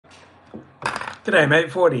G'day,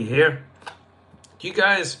 mate. 40 here. Do you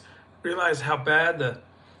guys realize how bad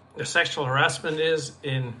the sexual harassment is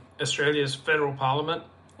in Australia's federal parliament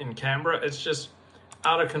in Canberra? It's just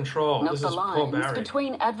out of control. Not This the is Paul lines Barry.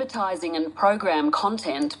 between advertising and program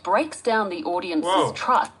content breaks down the audience's Whoa.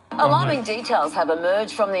 trust. Alarming details have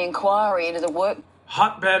emerged from the inquiry into the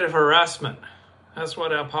Hotbed of harassment. That's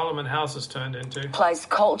what our Parliament House has turned into. workplace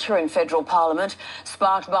culture in federal parliament,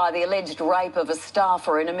 sparked by the alleged rape of a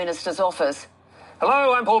staffer in a minister's office.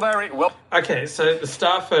 Hello, I'm Paul Barry. Well, Okay, so the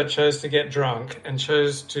staffer chose to get drunk and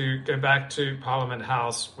chose to go back to Parliament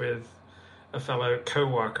House with a fellow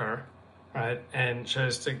co-worker, right, and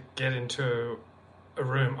chose to get into a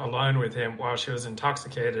room alone with him while she was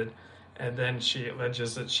intoxicated, and then she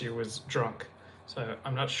alleges that she was drunk. So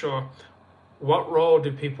I'm not sure, what role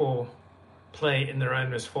do people play in their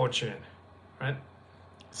own misfortune, right?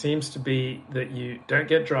 Seems to be that you don't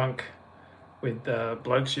get drunk with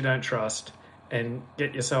blokes you don't trust and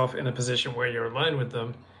get yourself in a position where you're alone with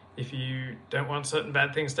them if you don't want certain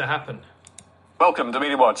bad things to happen. welcome to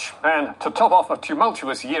Media Watch. And to top off a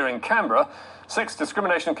tumultuous year in Canberra, Sex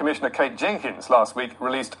Discrimination Commissioner Kate Jenkins last week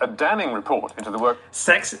released a damning report into the work...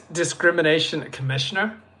 Sex Discrimination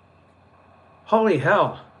Commissioner? Holy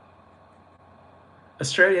hell.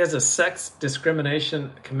 Australia has a Sex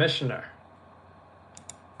Discrimination Commissioner.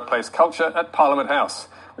 ...workplace culture at Parliament House,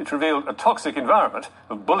 which revealed a toxic environment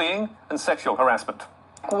of bullying and sexual harassment.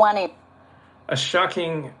 A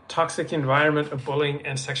shocking, toxic environment of bullying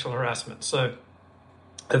and sexual harassment. So,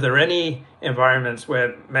 are there any environments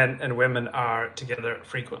where men and women are together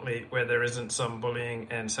frequently where there isn't some bullying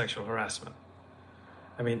and sexual harassment?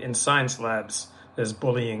 I mean, in science labs, there's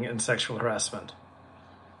bullying and sexual harassment.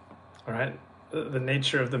 All right? The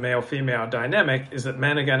nature of the male-female dynamic is that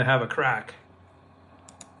men are going to have a crack.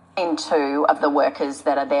 Two of the workers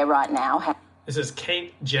that are there right now. This is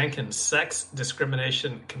Kate Jenkins, Sex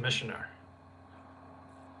Discrimination Commissioner.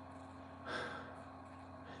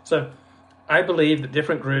 So, I believe that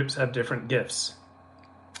different groups have different gifts.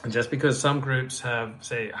 And just because some groups have,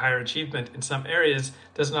 say, higher achievement in some areas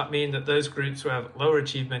does not mean that those groups who have lower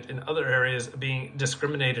achievement in other areas are being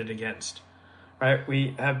discriminated against. Right?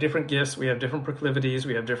 We have different gifts, we have different proclivities,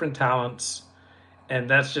 we have different talents, and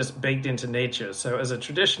that's just baked into nature. So as a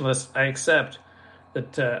traditionalist, I accept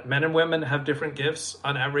that men and women have different gifts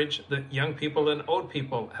on average, that young people and old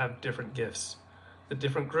people have different gifts, that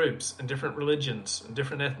different groups and different religions and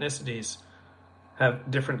different ethnicities have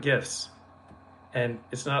different gifts. And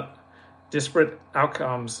it's not, disparate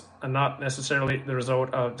outcomes are not necessarily the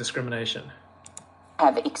result of discrimination.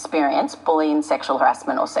 Have experienced bullying, sexual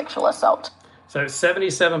harassment or sexual assault. So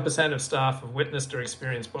 77% of staff have witnessed or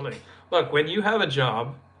experienced bullying. Look, when you have a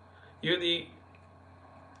job,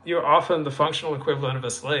 you're often the functional equivalent of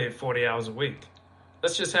a slave 40 hours a week.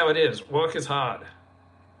 That's just how it is. Work is hard.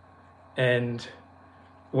 And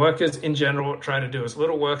workers in general try to do as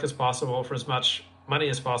little work as possible for as much money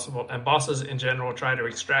as possible. And bosses in general try to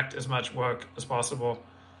extract as much work as possible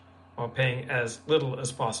while paying as little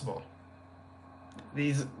as possible.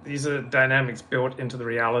 These are dynamics built into the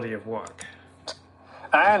reality of work.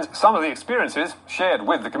 And some of the experiences shared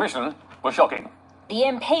with the Commission were shocking. The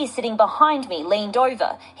MP sitting behind me leaned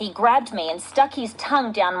over. He grabbed me and stuck his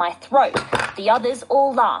tongue down my throat. The others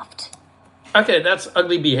all laughed. Okay, that's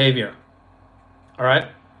ugly behavior. All right?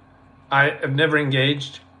 I have never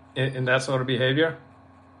engaged in that sort of behavior.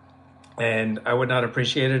 And I would not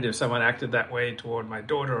appreciate it if someone acted that way toward my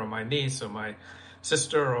daughter or my niece or my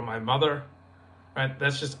sister or my mother. Right?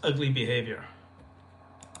 That's just ugly behavior.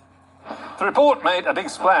 The report made a big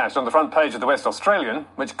splash on the front page of the West Australian,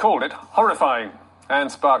 which called it horrifying,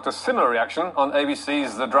 and sparked a similar reaction on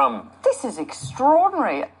ABC's The Drum. This is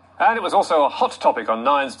extraordinary. And it was also a hot topic on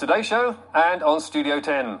Nine's Today Show and on Studio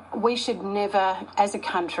 10. We should never, as a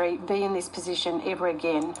country, be in this position ever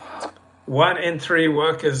again. 1 in 3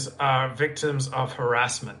 workers are victims of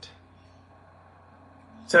harassment.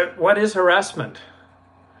 So what is harassment?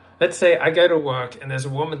 Let's say I go to work and there's a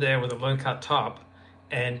woman there with a low-cut top,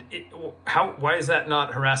 and why is that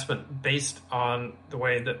not harassment based on the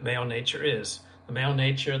way that male nature is? The male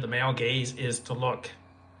nature, the male gaze is to look,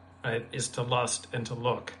 right? Is to lust and to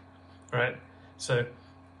look, right? So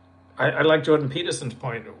I like Jordan Peterson's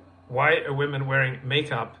point. Why are women wearing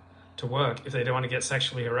makeup to work if they don't want to get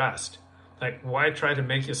sexually harassed? Like, why try to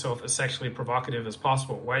make yourself as sexually provocative as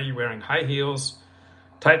possible? Why are you wearing high heels,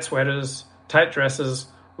 tight sweaters, tight dresses,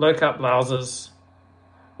 low-cut blouses?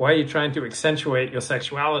 Why are you trying to accentuate your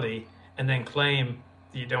sexuality and then claim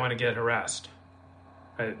that you don't want to get harassed?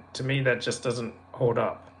 Right? To me, that just doesn't hold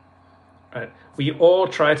up. Right? We all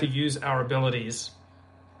try to use our abilities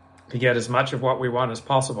to get as much of what we want as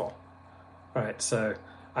possible. right? So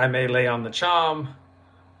I may lay on the charm.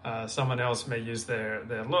 Someone else may use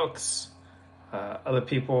their looks. Other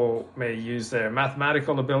people may use their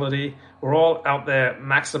mathematical ability. We're all out there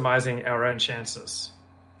maximizing our own chances.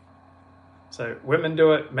 So women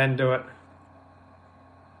do it, men do it.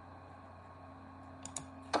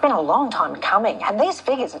 It's been a long time coming, and these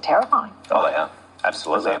figures are terrifying. Oh, they are.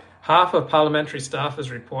 Absolutely. Half of parliamentary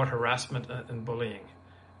staffers report harassment and bullying.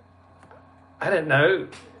 I don't know.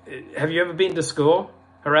 Have you ever been to school?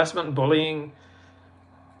 Harassment and bullying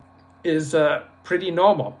is pretty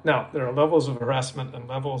normal. Now, there are levels of harassment and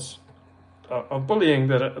levels of bullying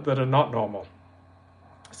that are not normal.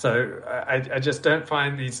 So I just don't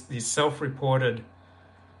find these self-reported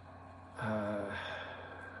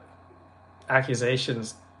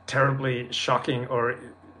accusations terribly shocking or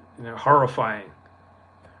horrifying.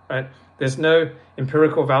 Right? There's no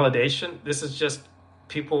empirical validation. This is just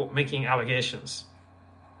people making allegations.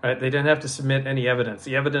 Right? They don't have to submit any evidence.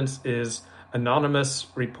 The evidence is anonymous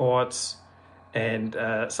reports and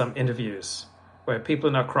some interviews where people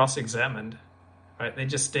are not cross-examined. Right? They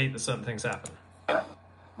just state that certain things happen.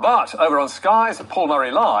 But over on Sky's Paul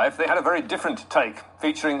Murray Live, they had a very different take,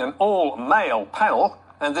 featuring an all-male panel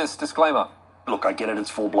and this disclaimer. Look, I get it, it's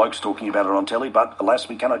four blokes talking about it on telly, but alas,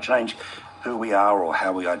 we cannot change who we are or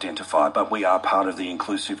how we identify, but we are part of the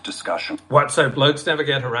inclusive discussion. What, so blokes never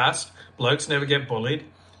get harassed? Blokes never get bullied?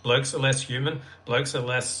 Blokes are less human? Blokes are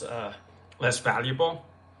less valuable?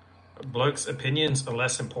 Blokes' opinions are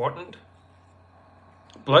less important?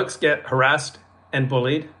 Blokes get harassed and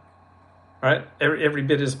bullied, right? Every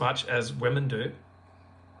bit as much as women do.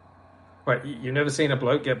 What, you've never seen a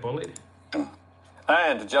bloke get bullied?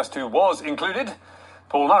 And just who was included?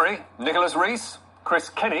 Paul Murray, Nicholas Rees, Chris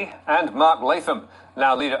Kenny and Mark Latham,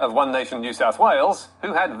 now leader of One Nation New South Wales,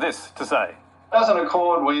 who had this to say. Doesn't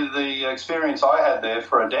accord with the experience I had there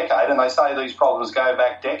for a decade, and they say these problems go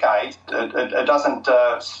back decades. It doesn't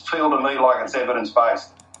feel to me like it's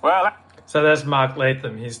evidence-based. Well, so that's Mark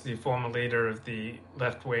Latham. He's the former leader of the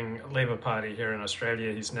left-wing Labor Party here in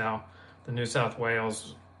Australia. He's now the New South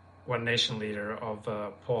Wales One Nation leader of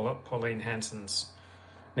Pauline Hanson's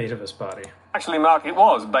Nativist Party. Actually, Mark, it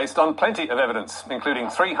was based on plenty of evidence, including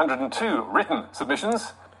 302 written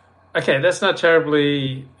submissions. Okay, that's not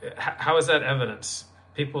terribly... How is that evidence?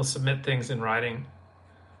 People submit things in writing.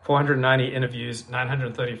 490 interviews,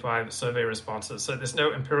 935 survey responses. So there's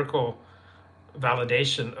no empirical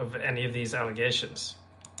validation of any of these allegations.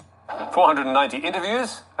 490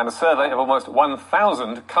 interviews and a survey of almost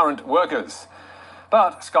 1,000 current workers.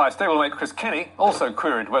 But Sky stablemate Chris Kenny also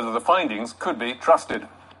queried whether the findings could be trusted.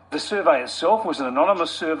 The survey itself was an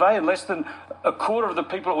anonymous survey, and less than a quarter of the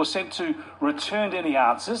people it was sent to returned any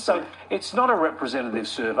answers, so it's not a representative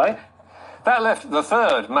survey. That left the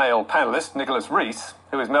third male panellist, Nicholas Rees,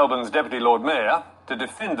 who is Melbourne's Deputy Lord Mayor, to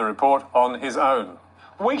defend the report on his own.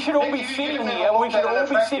 We should all be sitting here,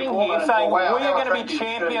 saying we're going to be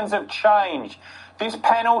champions of change. This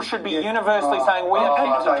panel should be universally saying we are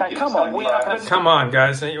champions of change. Come on,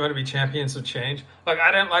 guys, don't you want to be champions of change? Look,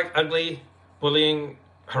 I don't like ugly, bullying,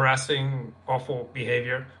 harassing, awful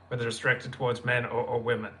behavior, whether it's directed towards men or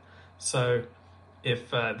women. So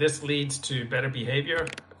if this leads to better behavior,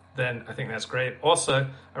 then I think that's great. Also,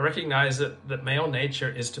 I recognize that male nature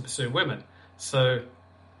is to pursue women. So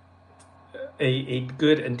a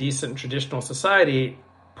good and decent traditional society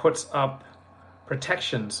puts up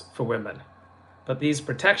protections for women. But these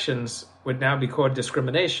protections would now be called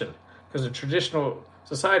discrimination, because a traditional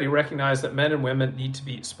society recognized that men and women need to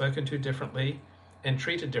be spoken to differently and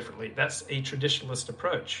treated differently. That's a traditionalist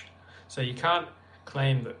approach. So you can't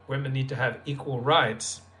claim that women need to have equal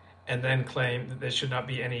rights and then claim that there should not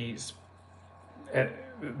be any,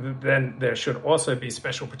 then there should also be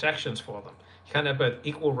special protections for them. You can't have both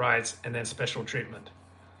equal rights and then special treatment.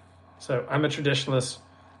 So I'm a traditionalist.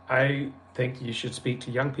 I think you should speak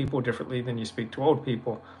to young people differently than you speak to old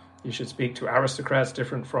people. You should speak to aristocrats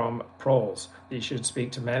different from proles. You should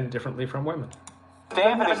speak to men differently from women.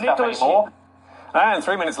 And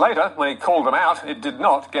 3 minutes later, when he called them out, it did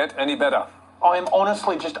not get any better. I am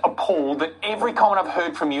honestly just appalled that every comment I've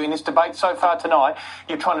heard from you in this debate so far tonight,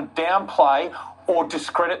 you're trying to downplay or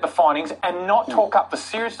discredit the findings and not talk up the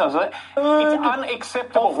seriousness of it. It's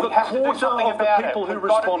unacceptable. We have to do something about it. We've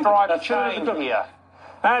got to drive change here.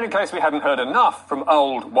 And in case we hadn't heard enough from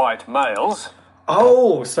old white males...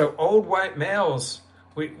 Oh, so old white males,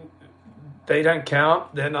 they don't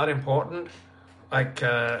count, they're not important, like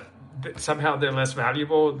somehow they're less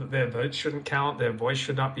valuable, their vote shouldn't count, their voice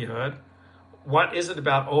should not be heard. What is it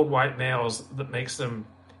about old white males that makes them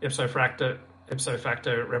ipso facto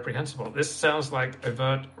reprehensible? This sounds like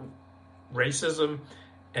overt racism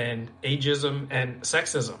and ageism and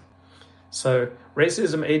sexism. So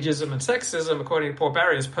racism, ageism, and sexism, according to Paul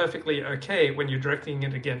Barry, is perfectly okay when you're directing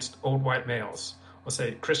it against old white males, or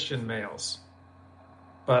say Christian males.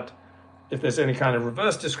 But if there's any kind of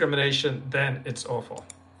reverse discrimination, then it's awful.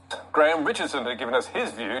 Graham Richardson had given us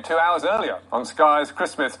his view 2 hours earlier on Sky's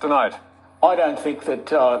Chris Smith Tonight. I don't think that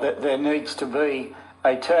there needs to be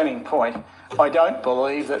a turning point. I don't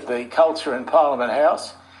believe that the culture in Parliament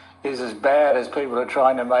House is as bad as people are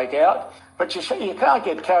trying to make out. But you can't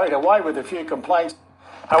get carried away with a few complaints.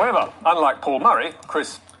 However, unlike Paul Murray,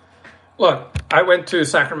 Chris... Look, I went to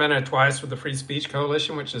Sacramento twice with the Free Speech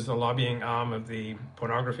Coalition, which is the lobbying arm of the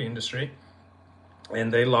pornography industry.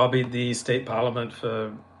 And they lobbied the state parliament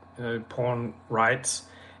for porn rights.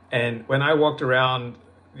 And when I walked around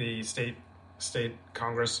the state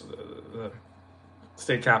Congress, the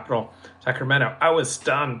state capitol, Sacramento, I was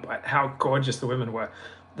stunned by how gorgeous the women were.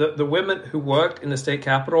 The women who worked in the state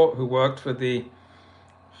capitol, who worked for the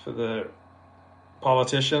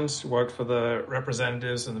politicians, who worked for the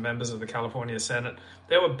representatives and the members of the California Senate,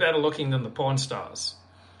 they were better looking than the porn stars.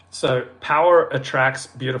 So power attracts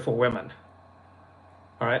beautiful women.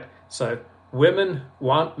 All right. So women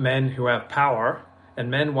want men who have power, and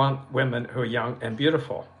men want women who are young and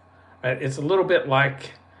beautiful. Right? It's a little bit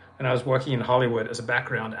like when I was working in Hollywood as a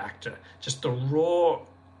background actor. Just the raw,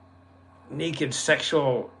 naked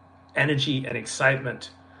sexual energy and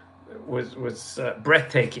excitement was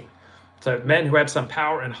breathtaking. So men who had some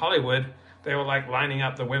power in Hollywood, they were like lining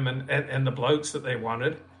up the women and the blokes that they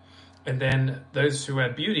wanted. And then those who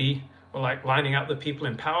had beauty were like lining up the people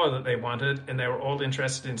in power that they wanted, and they were all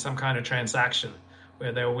interested in some kind of transaction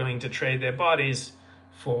where they were willing to trade their bodies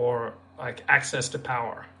for like access to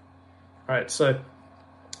power. All right, so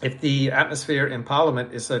if the atmosphere in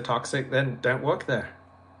Parliament is so toxic, then don't work there.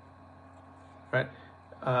 Right?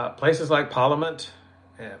 Places like Parliament,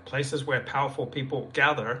 places where powerful people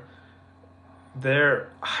gather, they're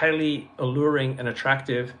highly alluring and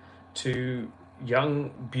attractive to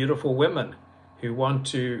young, beautiful women who want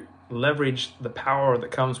to leverage the power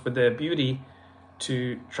that comes with their beauty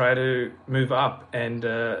to try to move up and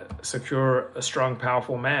secure a strong,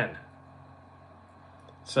 powerful man.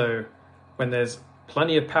 So when there's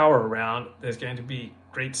plenty of power around, there's going to be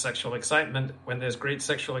great sexual excitement. When there's great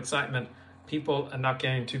sexual excitement, people are not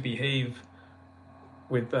going to behave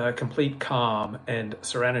with complete calm and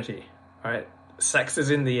serenity. All right? Sex is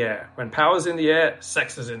in the air. When power is in the air,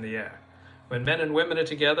 sex is in the air. When men and women are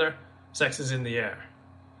together, sex is in the air.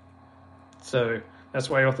 So that's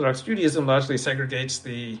why Orthodox Judaism largely segregates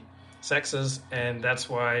the sexes, and that's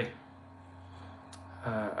why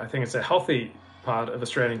I think it's a healthy part of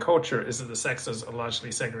Australian culture is that the sexes are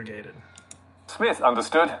largely segregated. Smith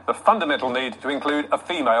understood the fundamental need to include a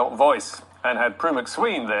female voice and had Prue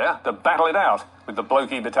McSween there to battle it out with the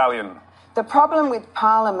Blokey Battalion. The problem with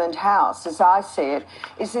Parliament House, as I see it,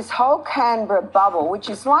 is this whole Canberra bubble, which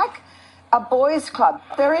is like a boys' club.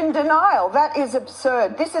 They're in denial. That is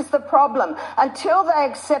absurd. This is the problem. Until they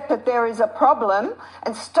accept that there is a problem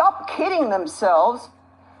and stop kidding themselves.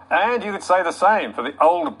 And you could say the same for the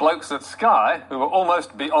old blokes at Sky, who were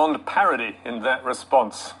almost beyond parody in that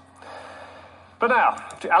response. But now,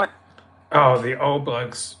 to Alex... Oh, the old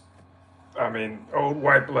blokes. I mean, old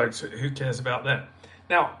white blokes. Who cares about that?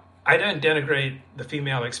 Now, I don't denigrate the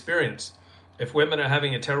female experience. If women are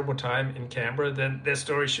having a terrible time in Canberra, then their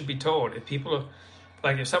story should be told. If people are,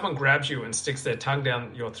 like, if someone grabs you and sticks their tongue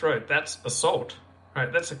down your throat, that's assault,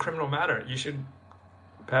 right? That's a criminal matter. You should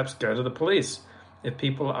perhaps go to the police if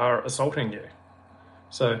people are assaulting you.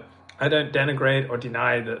 So I don't denigrate or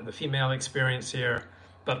deny the female experience here,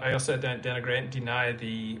 but I also don't denigrate and deny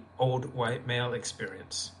the old white male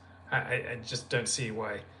experience. I just don't see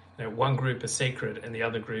why one group is sacred and the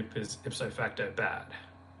other group is ipso facto bad.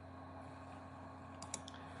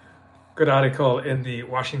 Good article in the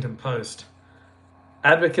Washington Post.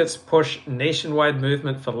 Advocates push nationwide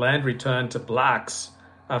movement for land return to blacks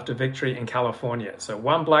after victory in California. So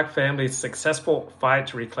one black family's successful fight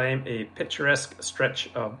to reclaim a picturesque stretch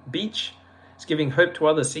of beach is giving hope to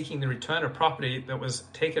others seeking the return of property that was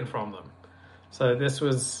taken from them. So this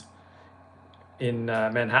was in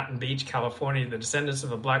Manhattan Beach, California, the descendants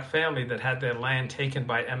of a black family that had their land taken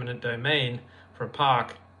by eminent domain for a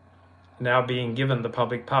park, now being given the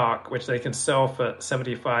public park, which they can sell for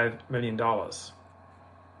 $75 million.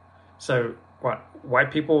 So what,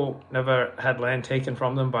 white people never had land taken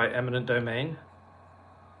from them by eminent domain?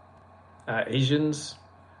 Asians,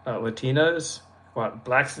 Latinos, what,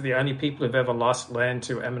 blacks are the only people who've ever lost land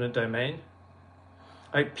to eminent domain?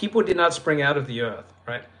 Like, people did not spring out of the earth,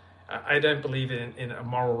 right? I don't believe in a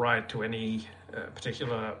moral right to any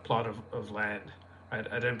particular plot of land, right?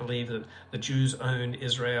 I don't believe that the Jews own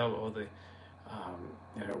Israel or the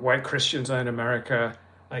white Christians own America.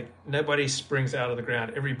 Like, nobody springs out of the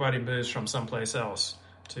ground. Everybody moves from someplace else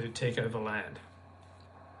to take over land.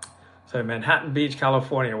 So Manhattan Beach,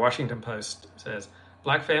 California, Washington Post says,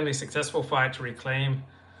 Black family successful fight to reclaim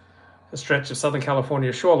a stretch of Southern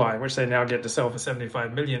California shoreline, which they now get to sell for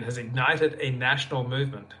 $75 million, has ignited a national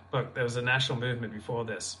movement. Look, there was a national movement before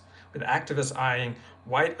this, with activists eyeing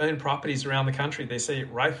white-owned properties around the country they say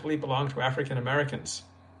rightfully belong to African Americans.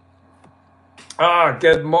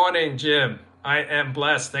 Good morning, Jim. I am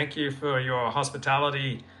blessed. Thank you for your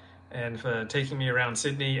hospitality and for taking me around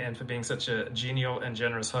Sydney and for being such a genial and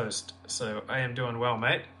generous host. So I am doing well,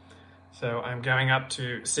 mate. So I'm going up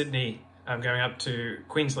to Sydney. I'm going up to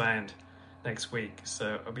Queensland next week.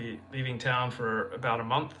 So I'll be leaving town for about a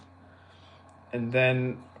month. And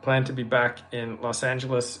then plan to be back in Los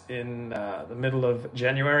Angeles in the middle of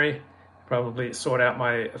January. Probably sort out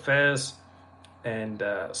my affairs and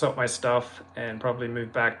sort my stuff and probably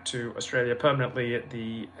move back to Australia permanently at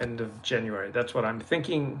the end of January. That's what I'm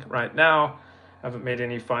thinking right now. I haven't made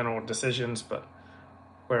any final decisions, but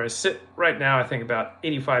where I sit right now, I think about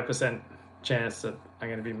 85% chance that I'm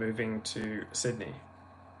going to be moving to Sydney.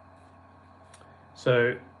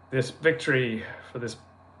 So this victory for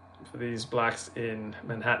these blacks in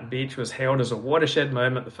Manhattan Beach was hailed as a watershed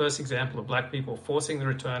moment, the first example of black people forcing the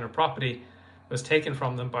return of property was taken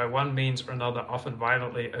from them by one means or another, often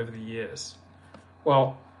violently over the years.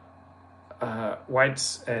 Well,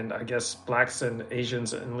 whites and I guess blacks and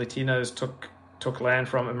Asians and Latinos took land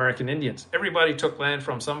from American Indians. Everybody took land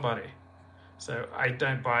from somebody. So I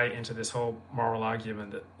don't buy into this whole moral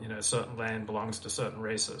argument that, certain land belongs to certain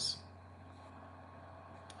races.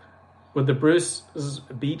 Would the Bruce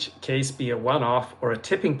Beach case be a one-off or a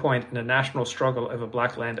tipping point in a national struggle over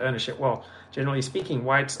black land ownership? Well, generally speaking,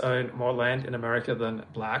 whites own more land in America than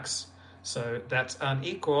blacks, so that's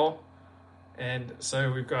unequal. And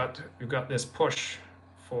so we've got this push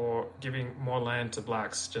for giving more land to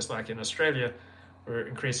blacks, just like in Australia, we're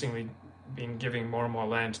increasingly giving more and more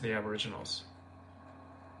land to the Aboriginals.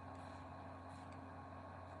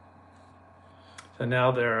 So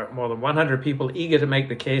now there are more than 100 people eager to make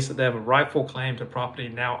the case that they have a rightful claim to property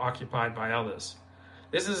now occupied by others.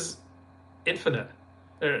 This is infinite.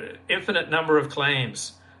 There are an infinite number of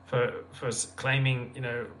claims for claiming,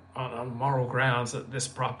 on moral grounds that this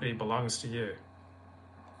property belongs to you.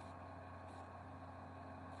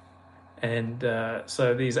 And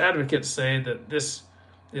so these advocates say that this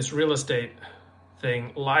real estate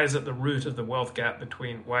thing lies at the root of the wealth gap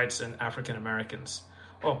between whites and African Americans.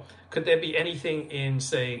 Well, could there be anything in,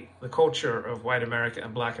 say, the culture of white America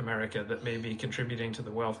and black America that may be contributing to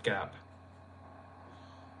the wealth gap?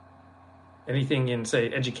 Anything in,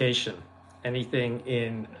 say, education? Anything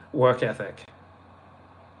in work ethic?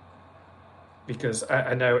 Because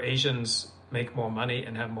I know Asians make more money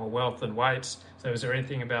and have more wealth than whites. So is there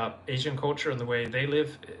anything about Asian culture and the way they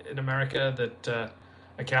live in America that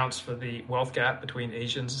accounts for the wealth gap between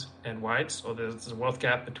Asians and whites? Or there's a wealth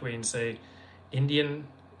gap between, say,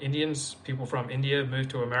 Indians, people from India move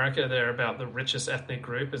to America, they're about the richest ethnic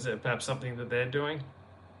group. Is it perhaps something that they're doing?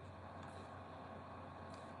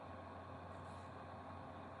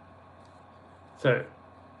 So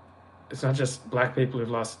it's not just black people who've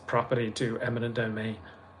lost property to eminent domain,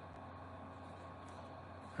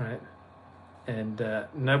 right? And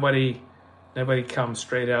nobody comes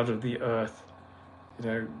straight out of the earth,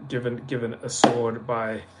 given a sword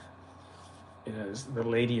by the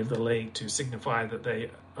lady of the lake to signify that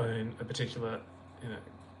they own a particular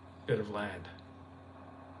bit of land.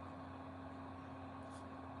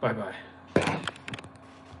 Bye-bye.